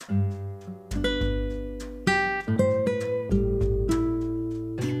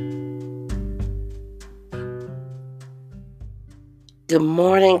Good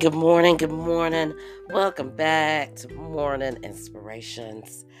morning, good morning, good morning. Welcome back to Morning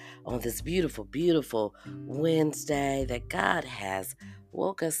Inspirations on this beautiful, beautiful Wednesday that God has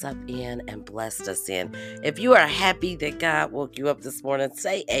woke us up in and blessed us in. If you are happy that God woke you up this morning,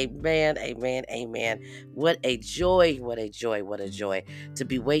 say amen, amen, amen. What a joy, what a joy, what a joy to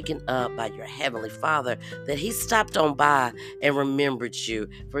be waken up by your Heavenly Father, that He stopped on by and remembered you.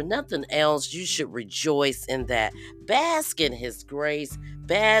 For nothing else, you should rejoice in that. Bask in His grace,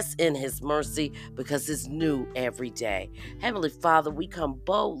 bask in His mercy, because it's new every day. Heavenly Father, we come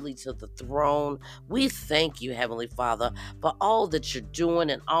boldly to the throne. We thank you, Heavenly Father, for all that you're doing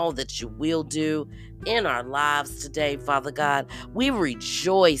and all that you will do in our lives today, Father God. We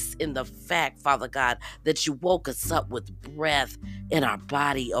rejoice in the fact, Father God, that you woke us up with breath in our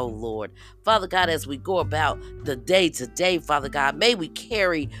body, oh Lord. Father God, as we go about the day to day, Father God, may we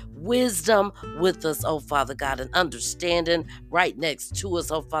carry wisdom with us, oh Father God, and understanding right next to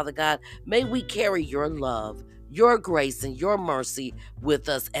us, oh Father God. May we carry your love, your grace, and your mercy with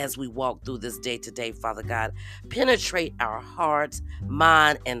us as we walk through this day to day, Father God. Penetrate our hearts,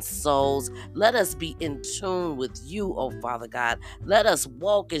 mind, and souls. Let us be in tune with you, oh Father God. Let us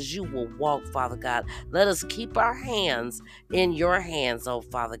walk as you will walk, Father God. Let us keep our hands in your hands, oh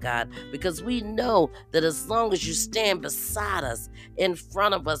Father God, because we know that as long as you stand beside us, in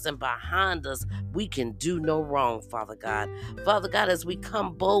front of us and behind us, we can do no wrong, Father God. Father God, as we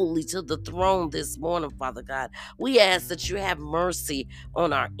come boldly to the throne this morning, Father God, we ask that you have mercy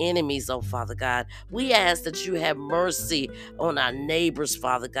on our enemies, oh Father God. We ask that you have mercy on our neighbors,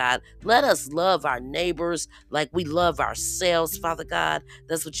 Father God. Let us love our neighbors like we love ourselves, Father God.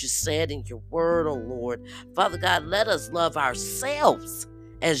 That's what you said in your word, oh Lord. Father God, let us love ourselves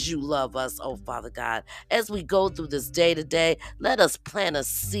as you love us, oh Father God. As we go through this day to day, let us plant a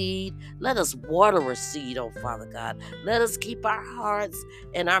seed. Let us water a seed, oh Father God. Let us keep our hearts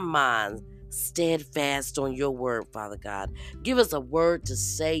and our minds steadfast on your word, Father God. Give us a word to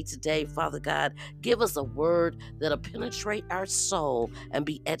say today, Father God. Give us a word that'll penetrate our soul and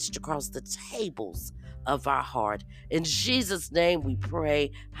be etched across the tables of our heart. In Jesus' name we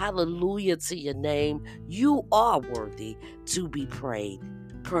pray. Hallelujah to your name. You are worthy to be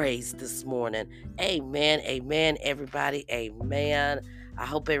praised this morning. Amen. Amen, everybody. Amen. I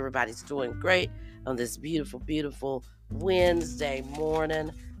hope everybody's doing great on this beautiful, beautiful Wednesday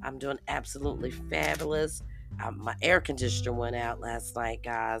morning. I'm doing absolutely fabulous. My air conditioner went out last night,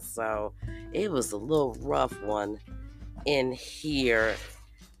 guys, so it was a little rough one in here.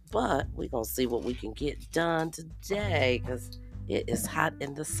 But we're going to see what we can get done today because it is hot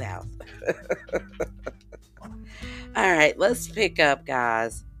in the south. All right, let's pick up,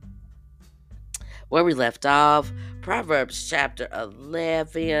 guys, where we left off. Proverbs chapter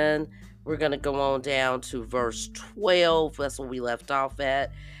 11. We're going to go on down to verse 12. That's where we left off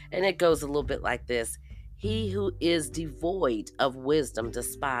at. And it goes a little bit like this. He who is devoid of wisdom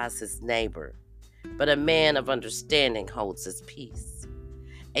despises his neighbor, but a man of understanding holds his peace.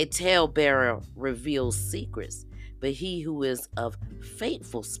 A talebearer reveals secrets, but he who is of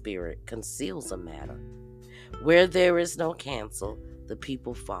faithful spirit conceals a matter. Where there is no counsel, the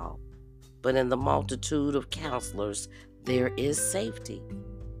people fall, but in the multitude of counselors there is safety.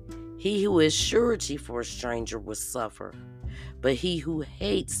 He who is surety for a stranger will suffer, but he who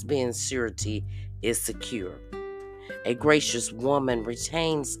hates being surety is secure. A gracious woman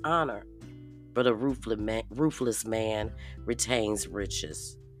retains honor, but a ruthless man retains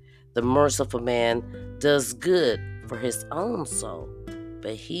riches. The merciful man does good for his own soul,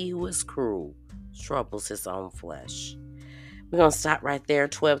 but he who is cruel troubles his own flesh. We're going to stop right there,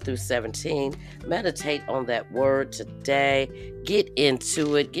 12 through 17. Meditate on that word today. Get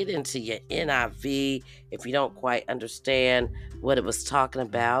into it. Get into your NIV if you don't quite understand what it was talking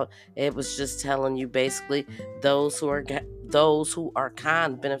about. It was just telling you basically those who are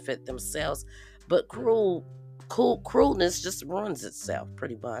kind benefit themselves, but cruelness just ruins itself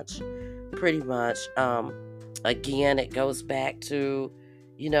pretty much. Again, it goes back to,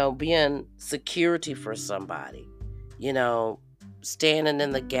 being security for somebody, standing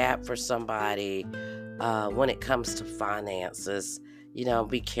in the gap for somebody when it comes to finances.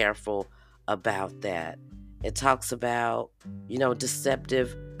 Be careful about that. It talks about,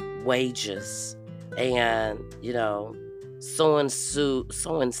 deceptive wages and, sowing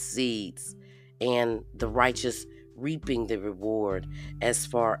seeds and the righteous reaping the reward as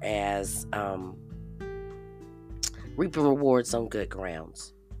far as reaping rewards on good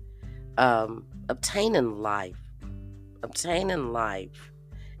grounds. Obtaining life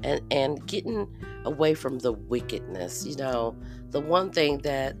and getting away from the wickedness. The one thing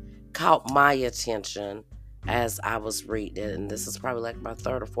that caught my attention as I was reading it, and this is probably like my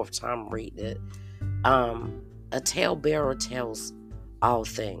third or fourth time reading it. Um, a talebearer tells all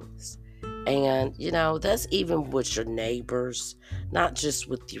things. And, that's even with your neighbors, not just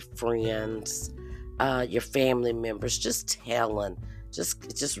with your friends, your family members, just telling,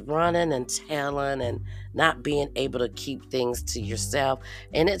 just running and telling and not being able to keep things to yourself.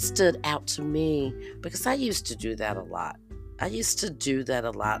 And it stood out to me because I used to do that a lot. I used to do that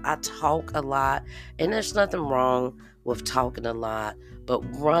a lot. I talk a lot, and there's nothing wrong with talking a lot, but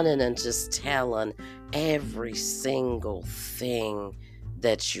running and just telling every single thing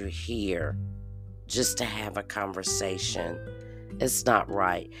that you hear just to have a conversation. It's not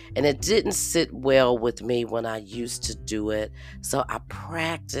right. And it didn't sit well with me when I used to do it. So I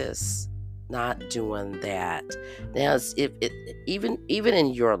practice not doing that. Now, if it, even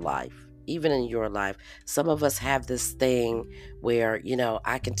in your life, even in your life, some of us have this thing where,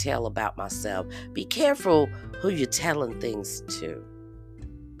 I can tell about myself. Be careful who you're telling things to,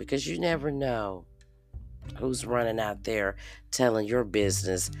 because you never know who's running out there telling your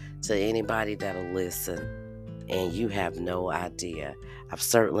business to anybody that'll listen, and you have no idea. I've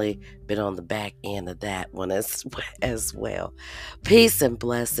certainly been on the back end of that one as well. Peace and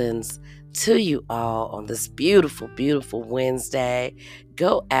blessings to you all on this beautiful, beautiful Wednesday.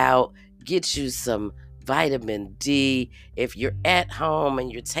 Go out, get you some vitamin D. If you're at home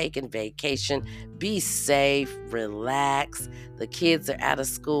and you're taking vacation, be safe, relax. The kids are out of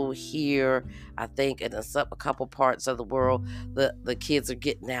school here. I think in a couple parts of the world, the kids are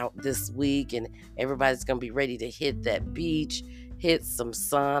getting out this week, and everybody's going to be ready to hit that beach, hit some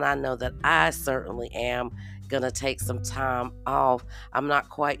sun. I know that I certainly am going to take some time off. I'm not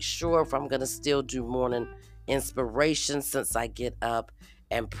quite sure if I'm going to still do morning inspiration since I get up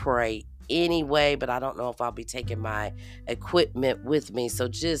and pray anyway, but I don't know if I'll be taking my equipment with me. So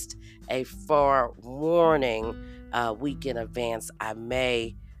just a forewarning, week in advance, I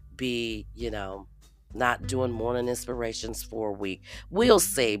may be, not doing morning inspirations for a week. We'll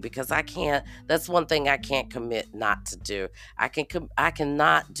see, because I can't. That's one thing I can't commit not to do. I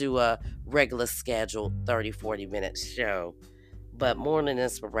cannot do a regular scheduled 30-40 minute show, but morning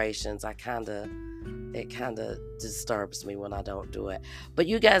inspirations, it kind of disturbs me when I don't do it. But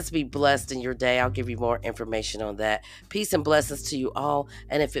you guys be blessed in your day. I'll give you more information on that. Peace and blessings to you all.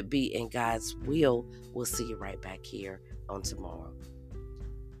 And if it be in God's will, we'll see you right back here on tomorrow.